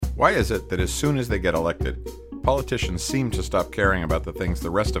Why is it that as soon as they get elected, politicians seem to stop caring about the things the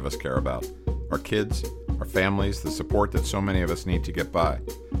rest of us care about? Our kids, our families, the support that so many of us need to get by.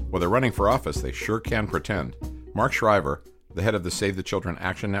 While they're running for office, they sure can pretend. Mark Shriver, the head of the Save the Children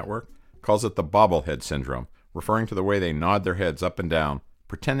Action Network, calls it the bobblehead syndrome, referring to the way they nod their heads up and down,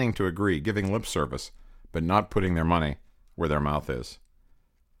 pretending to agree, giving lip service, but not putting their money where their mouth is.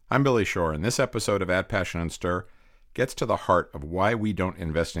 I'm Billy Shore, and this episode of Add Passion and Stir gets to the heart of why we don't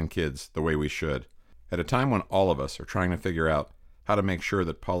invest in kids the way we should. At a time when all of us are trying to figure out how to make sure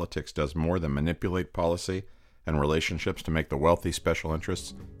that politics does more than manipulate policy and relationships to make the wealthy special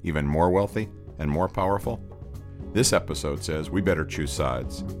interests even more wealthy and more powerful, this episode says we better choose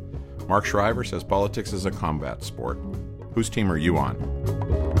sides. Mark Shriver says politics is a combat sport. Whose team are you on?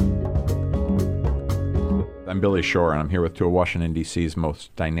 I'm Billy Shore, and I'm here with two of Washington, D.C.'s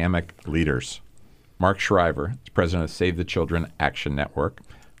most dynamic leaders. Mark Shriver is president of Save the Children Action Network,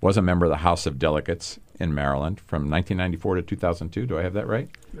 was a member of the House of Delegates in Maryland from 1994 to 2002. Do I have that right?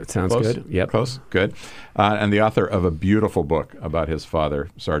 That sounds Close? good. Yep. Close? Good. And the author of a beautiful book about his father,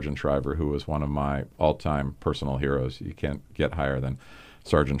 Sergeant Shriver, who was one of my all-time personal heroes. You can't get higher than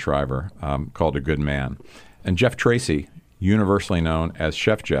Sergeant Shriver, called A Good Man. And Jeff Tracy, universally known as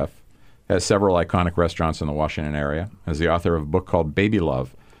Chef Jeff, has several iconic restaurants in the Washington area, as the author of a book called Baby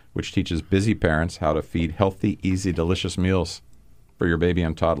Love, which teaches busy parents how to feed healthy, easy, delicious meals for your baby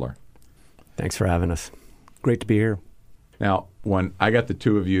and toddler. Thanks for having us. Great to be here. Now, when I got the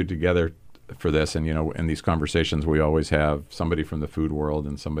two of you together for this, and in these conversations we always have somebody from the food world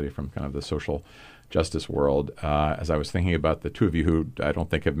and somebody from kind of the social justice world, as I was thinking about the two of you who I don't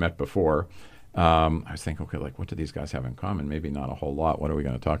think have met before, I was thinking, okay, what do these guys have in common? Maybe not a whole lot. What are we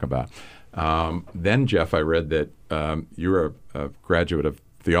going to talk about? Then, Jeff, I read that you were a graduate of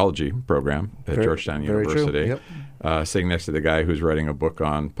theology program at Georgetown University, Yep. Sitting next to the guy who's writing a book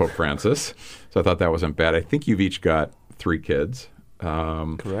on Pope Francis. So I thought that wasn't bad. I think you've each got 3 kids.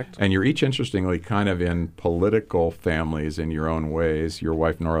 Correct. And you're each, interestingly, kind of in political families in your own ways. Your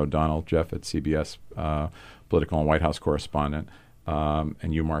wife, Nora O'Donnell, Jeff at CBS, political and White House correspondent,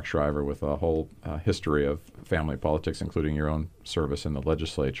 and you, Mark Shriver, with a whole history of family politics, including your own service in the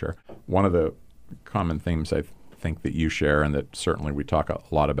legislature. One of the common themes I think that you share, and that certainly we talk a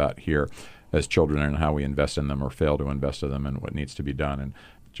lot about here as children, and how we invest in them or fail to invest in them and what needs to be done. And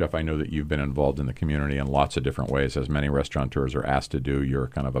Jeff, I know that you've been involved in the community in lots of different ways, as many restaurateurs are asked to do. You're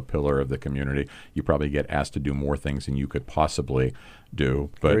kind of a pillar of the community. You probably get asked to do more things than you could possibly do,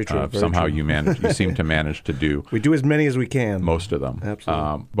 but Very true. somehow you seem to manage to do. We do as many as we can. Most of them.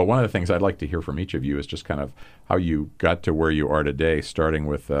 Absolutely. But one of the things I'd like to hear from each of you is just kind of how you got to where you are today, starting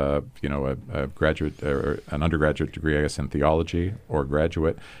with a graduate or an undergraduate degree, I guess, in theology or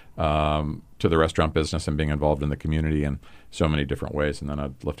graduate, to the restaurant business and being involved in the community in so many different ways. And then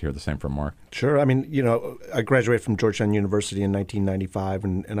I'd love to hear the same from Mark. Sure. I mean, I graduated from Georgetown University in 1995,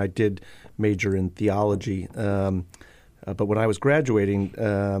 and I did major in theology. But when I was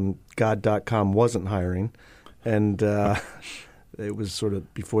graduating, God.com wasn't hiring, and it was sort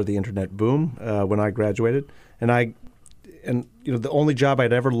of before the internet boom when I graduated. And the only job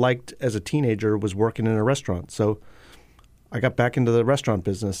I'd ever liked as a teenager was working in a restaurant. So I got back into the restaurant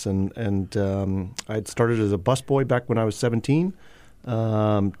business, and I'd started as a busboy back when I was 17.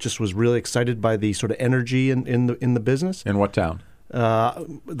 Just was really excited by the sort of energy in the business. In what town?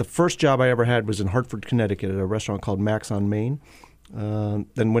 The first job I ever had was in Hartford, Connecticut, at a restaurant called Max on Main.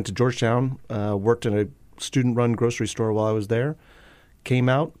 Then went to Georgetown, worked in a student-run grocery store while I was there. Came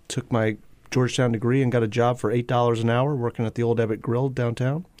out, took my Georgetown degree, and got a job for $8 an hour working at the Old Ebbitt Grill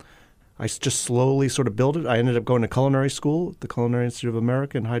downtown. I just slowly sort of built it. I ended up going to culinary school at the Culinary Institute of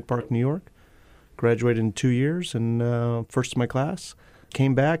America in Hyde Park, New York. Graduated in 2 years and first in my class.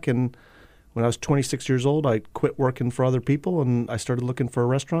 Came back, and when I was 26 years old, I quit working for other people, and I started looking for a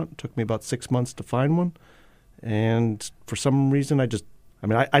restaurant. It took me about 6 months to find one. And for some reason, I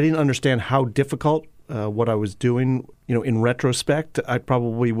didn't understand how difficult what I was doing. In retrospect, I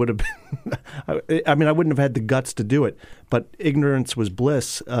probably would have been, I wouldn't have had the guts to do it. But ignorance was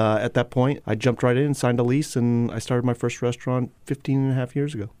bliss at that point. I jumped right in, signed a lease, and I started my first restaurant 15 and a half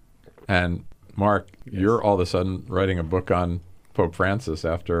years ago. And Mark, You're all of a sudden writing a book on Pope Francis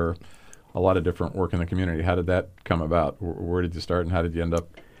after a lot of different work in the community. How did that come about? Where did you start, and how did you end up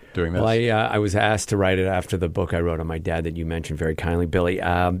doing this? Well, I was asked to write it after the book I wrote on my dad that you mentioned very kindly, Billy.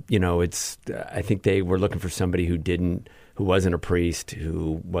 I think they were looking for somebody who wasn't a priest,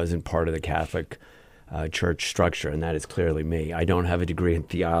 who wasn't part of the Catholic church structure, and that is clearly me. I don't have a degree in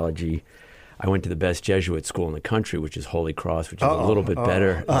theology. I went to the best Jesuit school in the country, which is Holy Cross, which is a little bit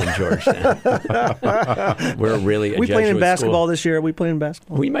better than Georgetown. We're really a we Jesuit playing in basketball school. this year? We playing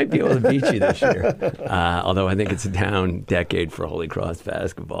basketball? We might be able to beat you this year, although I think it's a down decade for Holy Cross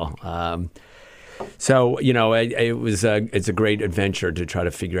basketball. So, it's a great adventure to try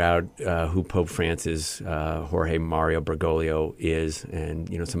to figure out who Pope Francis, Jorge Mario Bergoglio is, and,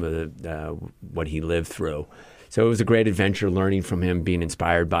 some of the what he lived through. So it was a great adventure learning from him, being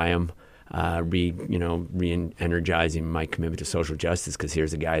inspired by him, re-energizing my commitment to social justice, because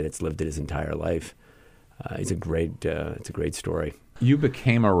here's a guy that's lived it his entire life. It's a great story. You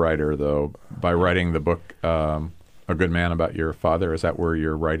became a writer, though, by writing the book A Good Man about your father. Is that where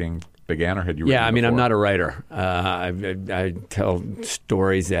your writing began, or had you written before? I'm not a writer. I tell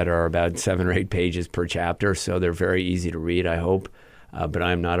stories that are about 7 or 8 pages per chapter, so they're very easy to read, I hope. But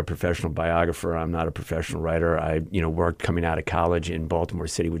I'm not a professional biographer. I'm not a professional writer. I, worked coming out of college in Baltimore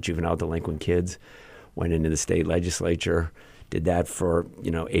City with juvenile delinquent kids, went into the state legislature, did that for,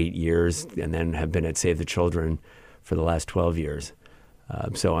 8 years, and then have been at Save the Children for the last 12 years.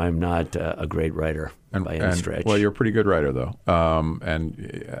 So I'm not a great writer by any stretch. Well, you're a pretty good writer, though.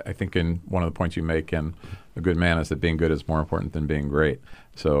 And I think in one of the points you make in A Good Man is that being good is more important than being great.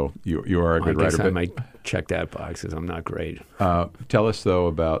 So you are a good writer. I guess I might check that box because I'm not great. Tell us, though,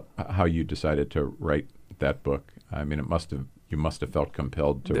 about how you decided to write that book. I mean, you must have felt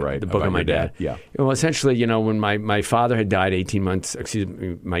compelled to write the book about of my your dad. Yeah. Well, essentially, when my father had died 18 months,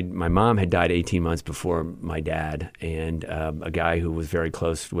 my mom had died 18 months before my dad, and a guy who was very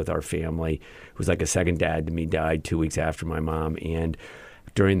close with our family, who was like a second dad to me, died 2 weeks after my mom. And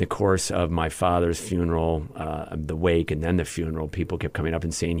during the course of my father's funeral, the wake and then the funeral, people kept coming up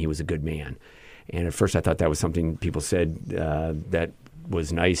and saying he was a good man. And at first I thought that was something people said that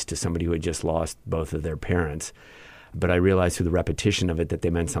was nice to somebody who had just lost both of their parents. But I realized through the repetition of it that they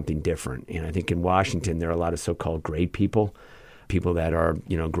meant something different. And I think in Washington, there are a lot of so-called great people that are,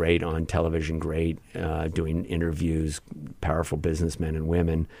 great on television, great doing interviews, powerful businessmen and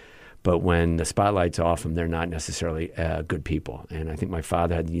women. But when the spotlight's off them, they're not necessarily good people. And I think my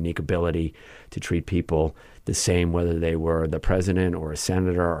father had the unique ability to treat people the same, whether they were the president or a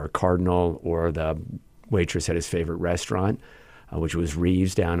senator or a cardinal or the waitress at his favorite restaurant, which was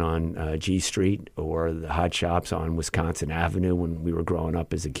Reeves down on G Street, or the hot shops on Wisconsin Avenue when we were growing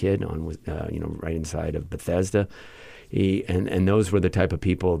up as a kid, on right inside of Bethesda. And those were the type of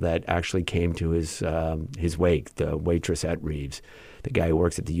people that actually came to his wake. The waitress at Reeves, the guy who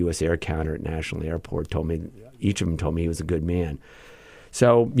works at the U.S. Air Counter at National Airport, each of them told me he was a good man.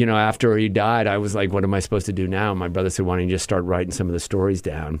 So, after he died, I was like, what am I supposed to do now? My brother said, why don't you just start writing some of the stories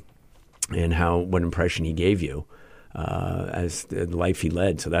down and what impression he gave you as the life he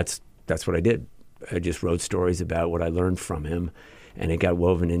led. So that's what I did. I just wrote stories about what I learned from him, and it got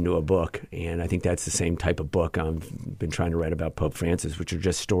woven into a book. And I think that's the same type of book I've been trying to write about Pope Francis, which are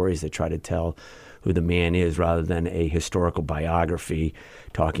just stories that try to tell who the man is rather than a historical biography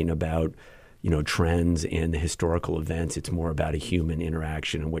talking about, trends in the historical events. It's more about a human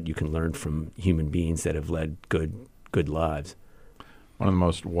interaction and what you can learn from human beings that have led good lives. One of the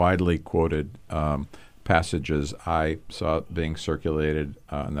most widely quoted passages I saw being circulated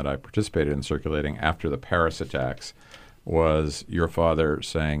and that I participated in circulating after the Paris attacks was your father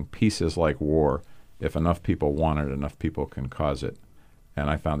saying, "Peace is like war. If enough people want it, enough people can cause it." And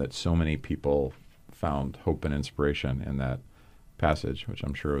I found that so many people found hope and inspiration in that passage, which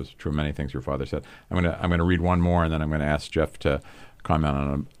I'm sure was true of many things your father said. I'm gonna read one more, and then I'm going to ask Jeff to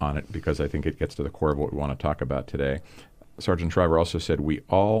comment on it because I think it gets to the core of what we want to talk about today. Sergeant Shriver also said, "We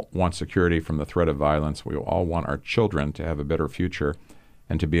all want security from the threat of violence. We all want our children to have a better future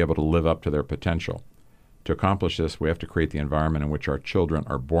and to be able to live up to their potential. To accomplish this, we have to create the environment in which our children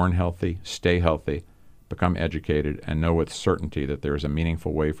are born healthy, stay healthy, become educated, and know with certainty that there is a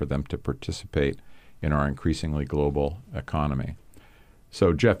meaningful way for them to participate in our increasingly global economy."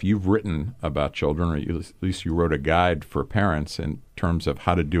 So, Jeff, you've written about children, or at least you wrote a guide for parents in terms of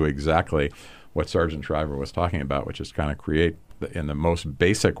how to do exactly what Sergeant Shriver was talking about, which is kind of create, in the most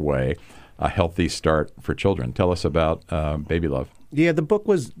basic way, a healthy start for children. Tell us about Baby Love. Yeah, the book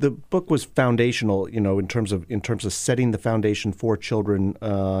was foundational, in terms of setting the foundation for children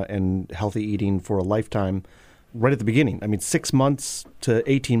and healthy eating for a lifetime. Right at the beginning, 6 months to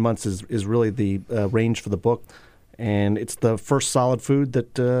 18 months is really the range for the book, and it's the first solid food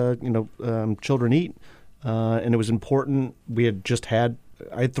that children eat, and it was important.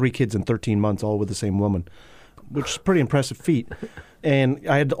 I had 3 kids in 13 months, all with the same woman, which is a pretty impressive feat. And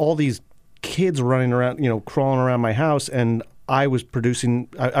I had all these kids running around, crawling around my house, and I was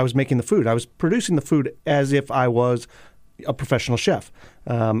making the food. I was producing the food as if I was, a professional chef.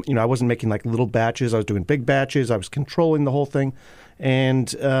 I wasn't making like little batches. I was doing big batches. I was controlling the whole thing.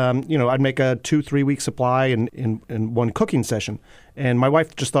 And, I'd make a 2-3 week supply in one cooking session. And my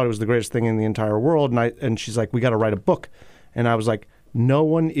wife just thought it was the greatest thing in the entire world. And she's like, we got to write a book. And I was like, no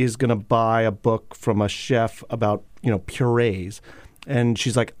one is going to buy a book from a chef about, purees. And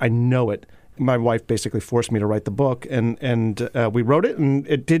she's like, I know it. My wife basically forced me to write the book, and we wrote it, and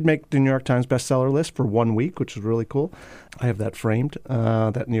it did make the New York Times bestseller list for 1 week, which was really cool. I have that framed,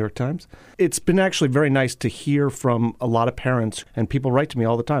 that New York Times. It's been actually very nice to hear from a lot of parents, and people write to me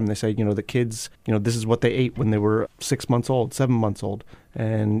all the time. They say, the kids, this is what they ate when they were 6 months old, 7 months old,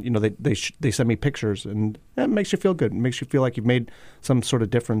 and they send me pictures, and it makes you feel good. It makes you feel like you've made some sort of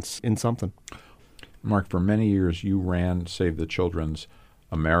difference in something. Mark, for many years you ran Save the Children's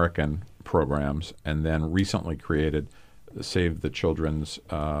American programs, and then recently created the Save the Children's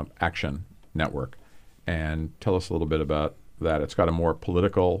Action Network. And tell us a little bit about that. It's got a more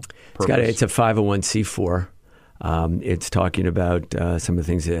political purpose. It's a 501c4. It's talking about some of the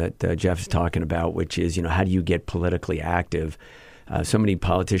things that Jeff is talking about, which is, how do you get politically active? So many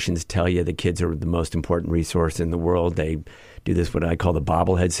politicians tell you the kids are the most important resource in the world. They do this, what I call the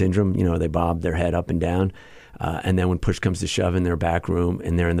bobblehead syndrome. They bob their head up and down. And then when push comes to shove in their back room,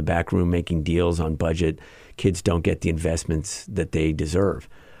 and they're in the back room making deals on budget, kids don't get the investments that they deserve.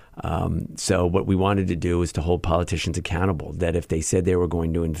 So what we wanted to do is to hold politicians accountable, that if they said they were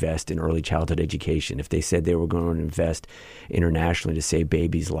going to invest in early childhood education, if they said they were going to invest internationally to save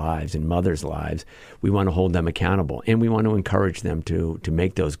babies' lives and mothers' lives, we want to hold them accountable. And we want to encourage them to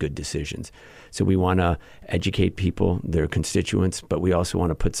make those good decisions. So we want to educate people, their constituents, but we also want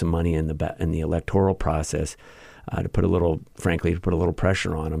to put some money in the electoral process to put a little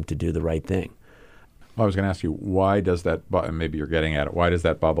pressure on them to do the right thing. Well, I was going to ask you, why does that, maybe you're getting at it, why does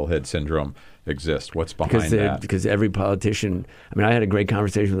that bobblehead syndrome exist? What's behind that? Because every politician, I had a great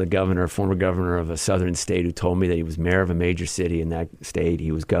conversation with a former governor of a southern state who told me that he was mayor of a major city in that state.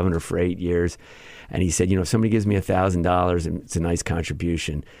 He was governor for 8 years. And he said, if somebody gives me $1,000 and it's a nice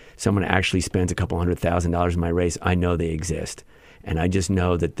contribution, someone actually spends a couple $100,000 in my race, I know they exist. And I just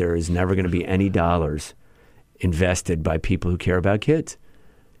know that there is never going to be any dollars invested by people who care about kids.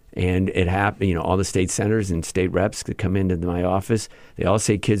 And it happened, all the state senators and state reps that come into my office, they all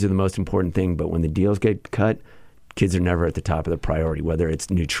say kids are the most important thing, but when the deals get cut, kids are never at the top of the priority, whether it's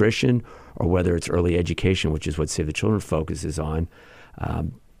nutrition or whether it's early education, which is what Save the Children focuses on.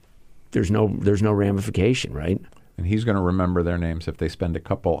 There's no ramification, right? And he's going to remember their names if they spend a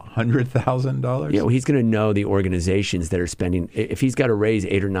couple $100,000? Yeah, well, he's going to know the organizations that are spending. If he's got to raise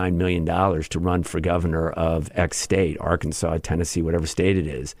 $8 or $9 million to run for governor of X state, Arkansas, Tennessee, whatever state it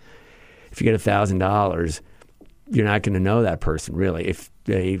is, if you get $1,000, you're not going to know that person really. If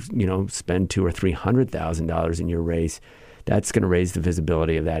they, spend $200,000 or $300,000 in your race, that's going to raise the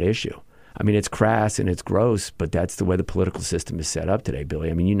visibility of that issue. It's crass and it's gross, but that's the way the political system is set up today, Billy.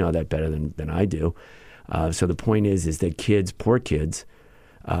 You know that better than I do. So the point is that poor kids,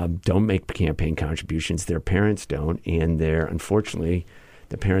 don't make campaign contributions. Their parents don't, and unfortunately,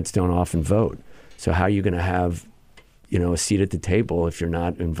 the parents don't often vote. So how are you going to have, a seat at the table if you're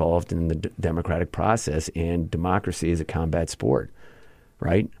not involved in the democratic process? And democracy is a combat sport,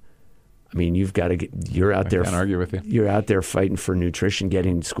 right? You've got to you're out there. I can't argue with you. You're out there fighting for nutrition,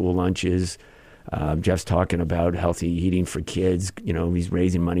 getting school lunches. Jeff's talking about healthy eating for kids. He's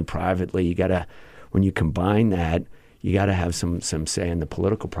raising money privately. You got to. When you combine that, you got to have some say in the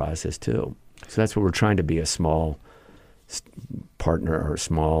political process too. So that's what we're trying to be, a small partner or a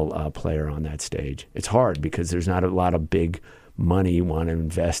small player on that stage. It's hard because there's not a lot of big money you want to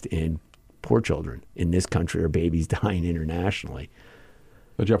invest in poor children in this country or babies dying internationally.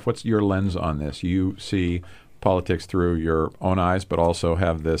 So Jeff, what's your lens on this? You see politics through your own eyes, but also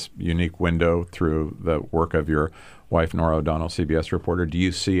have this unique window through the work of your wife, Norah O'Donnell, CBS reporter. Do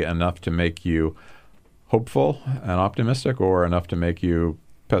you see enough to make you hopeful and optimistic, or enough to make you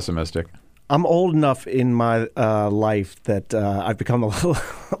pessimistic? I'm old enough in my life that I've become a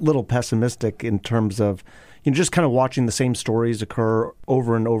little pessimistic in terms of just kind of watching the same stories occur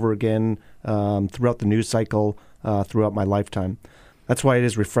over and over again throughout the news cycle, throughout my lifetime. That's why it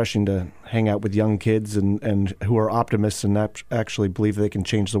is refreshing to hang out with young kids and who are optimists and actually believe they can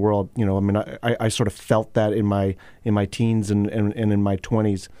change the world. I sort of felt that in my teens and in my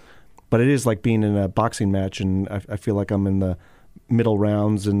 20s. But it is like being in a boxing match, and I feel like I'm in the middle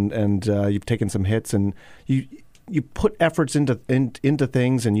rounds, and you've taken some hits, and you put efforts into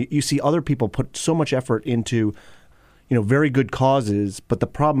things, and you see other people put so much effort into very good causes. But the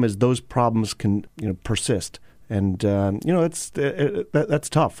problem is those problems can persist, and that's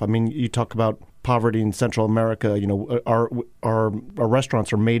tough. You talk about poverty in Central America. Our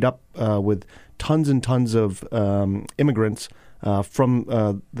restaurants are made up with tons and tons of immigrants from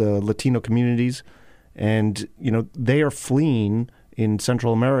the Latino communities, and they are fleeing in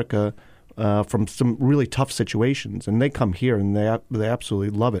Central America from some really tough situations, and they come here and they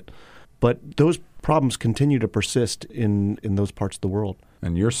absolutely love it. But those problems continue to persist in those parts of the world.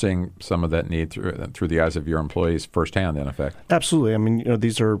 And you're seeing some of that need through the eyes of your employees firsthand, in effect. Absolutely. I mean,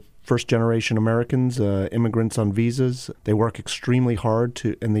 these are first-generation Americans, immigrants on visas. They work extremely hard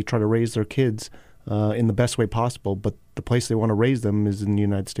and they try to raise their kids in the best way possible. But the place they want to raise them is in the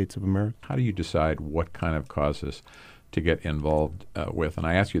United States of America. How do you decide what kind of causes to get involved with? And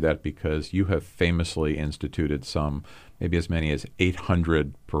I ask you that because you have famously instituted maybe as many as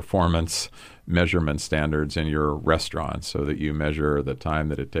 800 performance measurement standards in your restaurants, so that you measure the time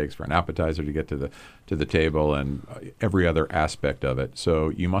that it takes for an appetizer to get to the table and every other aspect of it. So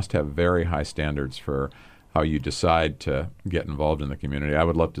you must have very high standards for how you decide to get involved in the community. I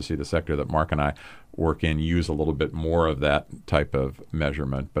would love to see the sector that Mark and I work in use a little bit more of that type of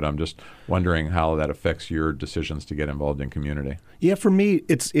measurement, but I'm just wondering how that affects your decisions to get involved in community. Yeah, for me,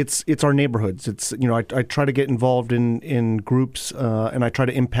 it's our neighborhoods. It's I try to get involved in groups, and I try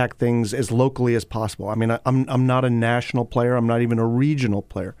to impact things as locally as possible. I mean, I'm not a national player. I'm not even a regional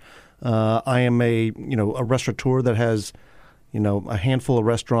player. I am a restaurateur that has a handful of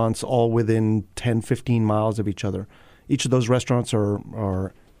restaurants all within 10, 15 miles of each other. Each of those restaurants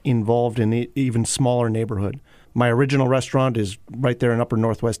are involved in an even smaller neighborhood. My original restaurant is right there in Upper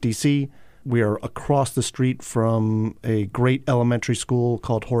Northwest D.C. We are across the street from a great elementary school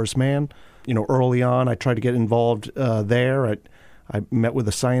called Horace Mann. Early on, I tried to get involved there. I met with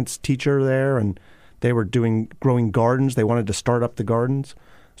a science teacher there, and they were growing gardens. They wanted to start up the gardens,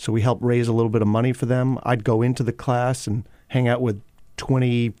 so we helped raise a little bit of money for them. I'd go into the class and hang out with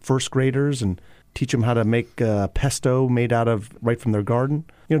 20 first graders and teach them how to make pesto made right from their garden.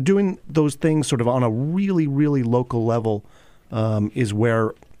 Doing those things sort of on a really, really local level is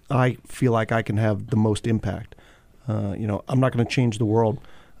where I feel like I can have the most impact. I'm not going to change the world,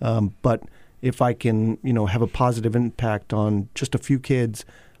 but if I can, have a positive impact on just a few kids,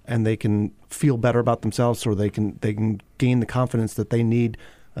 and they can feel better about themselves, or they can gain the confidence that they need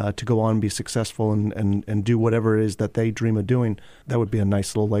to go on and be successful and do whatever it is that they dream of doing, that would be a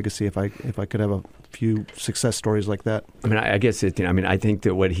nice little legacy if I could have a few success stories like that. I mean, I guess I think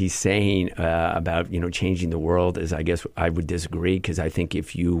that what he's saying about changing the world is, I guess I would disagree, because I think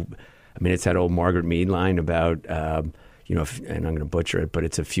it's that old Margaret Mead line about and I'm going to butcher it, but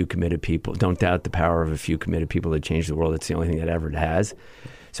it's a few committed people. Don't doubt the power of a few committed people to change the world. It's the only thing that ever has.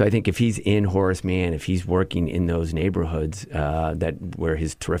 So I think if he's in Horace Mann, if he's working in those neighborhoods where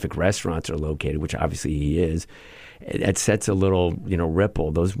his terrific restaurants are located, which obviously he is, it sets a little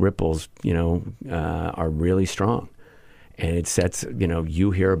ripple. Those ripples are really strong, and it sets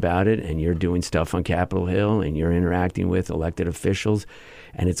you hear about it, and you're doing stuff on Capitol Hill, and you're interacting with elected officials,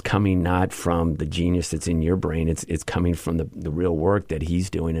 and it's coming not from the genius that's in your brain. It's coming from the real work that he's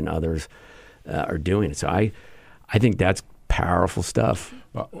doing and others are doing. So I think that's powerful stuff.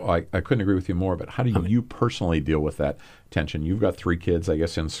 Well, I couldn't agree with you more, but how do you personally deal with that tension? You've got 3 kids, I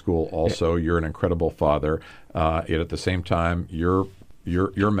guess, in school also. You're an incredible father. Yet at the same time, your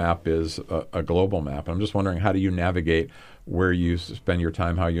map is a global map. And I'm just wondering, how do you navigate where you spend your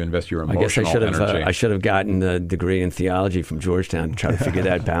time, how you invest your emotional energy? I should have gotten the degree in theology from Georgetown to try to figure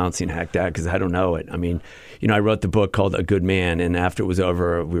that balancing act out, because I don't know it. I mean, I wrote the book called A Good Man, and after it was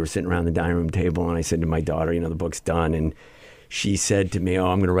over, we were sitting around the dining room table, and I said to my daughter, the book's done, and she said to me, "Oh,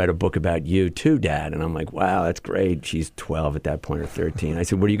 I'm going to write a book about you too, Dad." And I'm like, "Wow, that's great." She's 12 at that point, or 13. I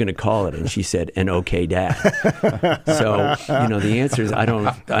said, "What are you going to call it?" And she said, "An Okay Dad." So, the answer is I don't.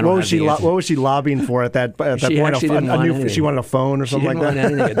 What was she lobbying for at that point? She wanted a phone or something like that. She didn't want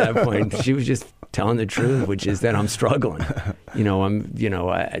anything at that point. She was just telling the truth, which is that I'm struggling.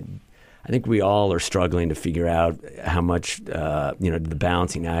 I think we all are struggling to figure out how much, the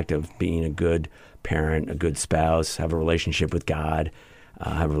balancing act of being a good parent, a good spouse, have a relationship with God,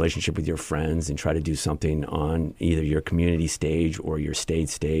 have a relationship with your friends, and try to do something on either your community stage or your state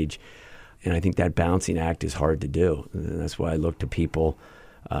stage. And I think that balancing act is hard to do. And that's why I look to people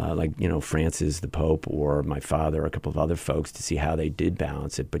like Francis, the Pope, or my father, or a couple of other folks, to see how they did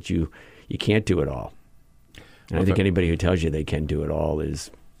balance it. But you can't do it all. And I think anybody who tells you they can do it all is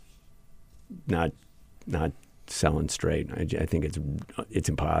not selling straight. I think it's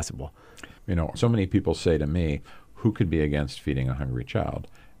impossible. So many people say to me, who could be against feeding a hungry child?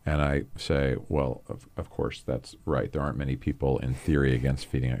 And I say, well, of course, that's right. There aren't many people in theory against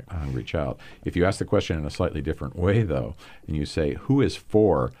feeding a hungry child. If you ask the question in a slightly different way, though, and you say, who is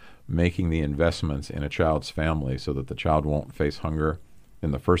for making the investments in a child's family so that the child won't face hunger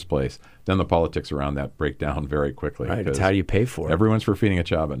in the first place, then the politics around that break down very quickly. Right, it's how do you pay for it? Everyone's for feeding a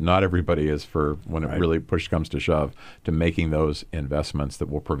child, but not everybody is for, when it really push comes to shove, to making those investments that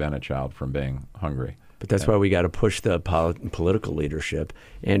will prevent a child from being hungry. But that's why we got to push the political leadership,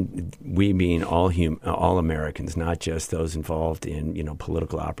 and we being all Americans, not just those involved in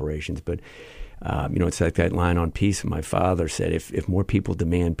political operations. But it's like that line on peace. My father said, if more people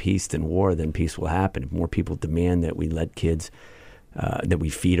demand peace than war, then peace will happen. If more people demand that we let kids, that we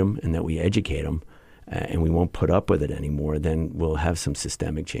feed them and that we educate them, and we won't put up with it anymore, then we'll have some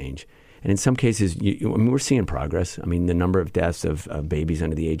systemic change. And in some cases, we're seeing progress. I mean, the number of deaths of babies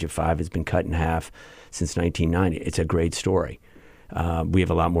under the age of 5 has been cut in half since 1990. It's a great story. We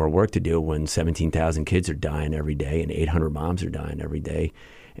have a lot more work to do when 17,000 kids are dying every day and 800 moms are dying every day,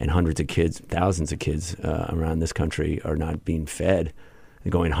 and hundreds of kids, thousands of kids around this country are not being fed.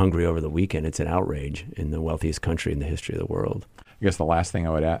 They're going hungry over the weekend. It's an outrage in the wealthiest country in the history of the world. I guess the last thing I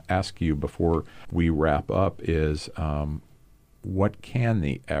would ask you before we wrap up is, what can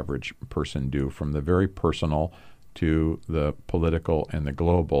the average person do, from the very personal to the political and the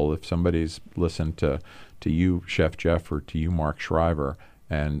global? If somebody's listened to you, Chef Jeff, or to you, Mark Shriver,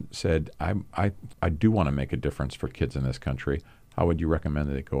 and said, I do want to make a difference for kids in this country, how would you recommend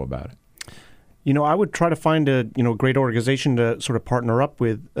that they go about it? I would try to find a great organization to sort of partner up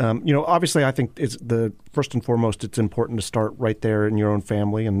with. Obviously, I think it's first and foremost, it's important to start right there in your own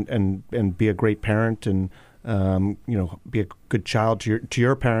family and be a great parent and be a good child to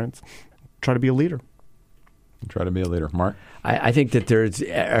your parents. Try to be a leader. Try to be a leader. Mark? I think that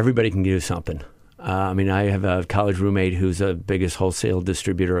everybody can do something. I have a college roommate who's the biggest wholesale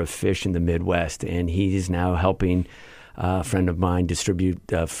distributor of fish in the Midwest, and he's now helping a friend of mine distribute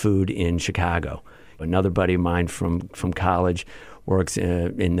food in Chicago. Another buddy of mine from college works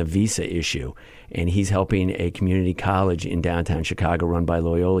in the visa issue, and he's helping a community college in downtown Chicago run by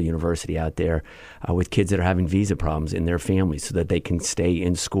Loyola University out there with kids that are having visa problems in their families so that they can stay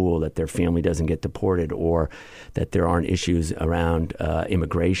in school, that their family doesn't get deported, or that there aren't issues around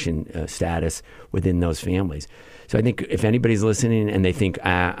immigration status within those families. So I think if anybody's listening and they think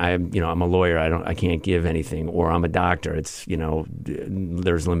I'm a lawyer, I can't give anything, or I'm a doctor, it's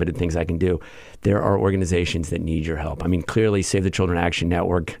there's limited things I can do. There are organizations that need your help. I mean, clearly,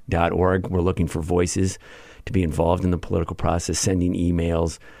 SaveTheChildrenActionNetwork.org. We're looking for voices to be involved in the political process, sending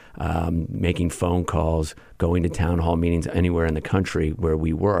emails, making phone calls, going to town hall meetings anywhere in the country where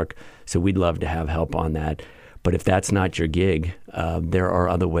we work. So we'd love to have help on that. But if that's not your gig, there are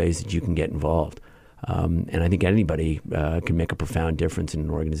other ways that you can get involved. And I think anybody can make a profound difference in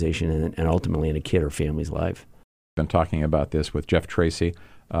an organization and ultimately in a kid or family's life. I've been talking about this with Jeff Tracy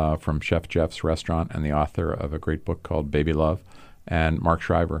from Chef Jeff's Restaurant and the author of a great book called Baby Love, and Mark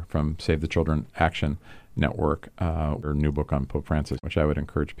Shriver from Save the Children Action Network, their new book on Pope Francis, which I would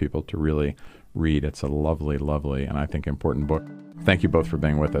encourage people to really read. It's a lovely, lovely, and I think important book. Thank you both for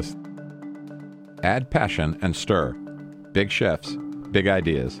being with us. Add Passion and Stir. Big Chefs, Big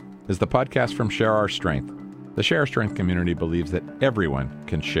Ideas is the podcast from Share Our Strength. The Share Our Strength community believes that everyone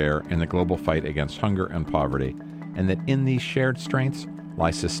can share in the global fight against hunger and poverty, and that in these shared strengths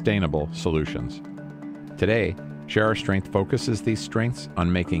lie sustainable solutions. Today, Share Our Strength focuses these strengths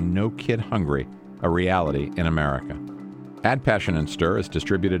on making No Kid Hungry a reality in America. Add Passion and Stir is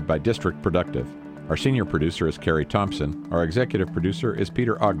distributed by District Productive. Our senior producer is Carrie Thompson. Our executive producer is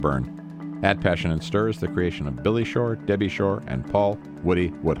Peter Ogburn. Add Passion and Stir is the creation of Billy Shore, Debbie Shore, and Paul Woody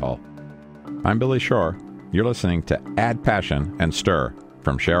Woodhull. I'm Billy Shore. You're listening to Add Passion and Stir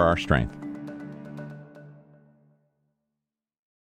from Share Our Strength.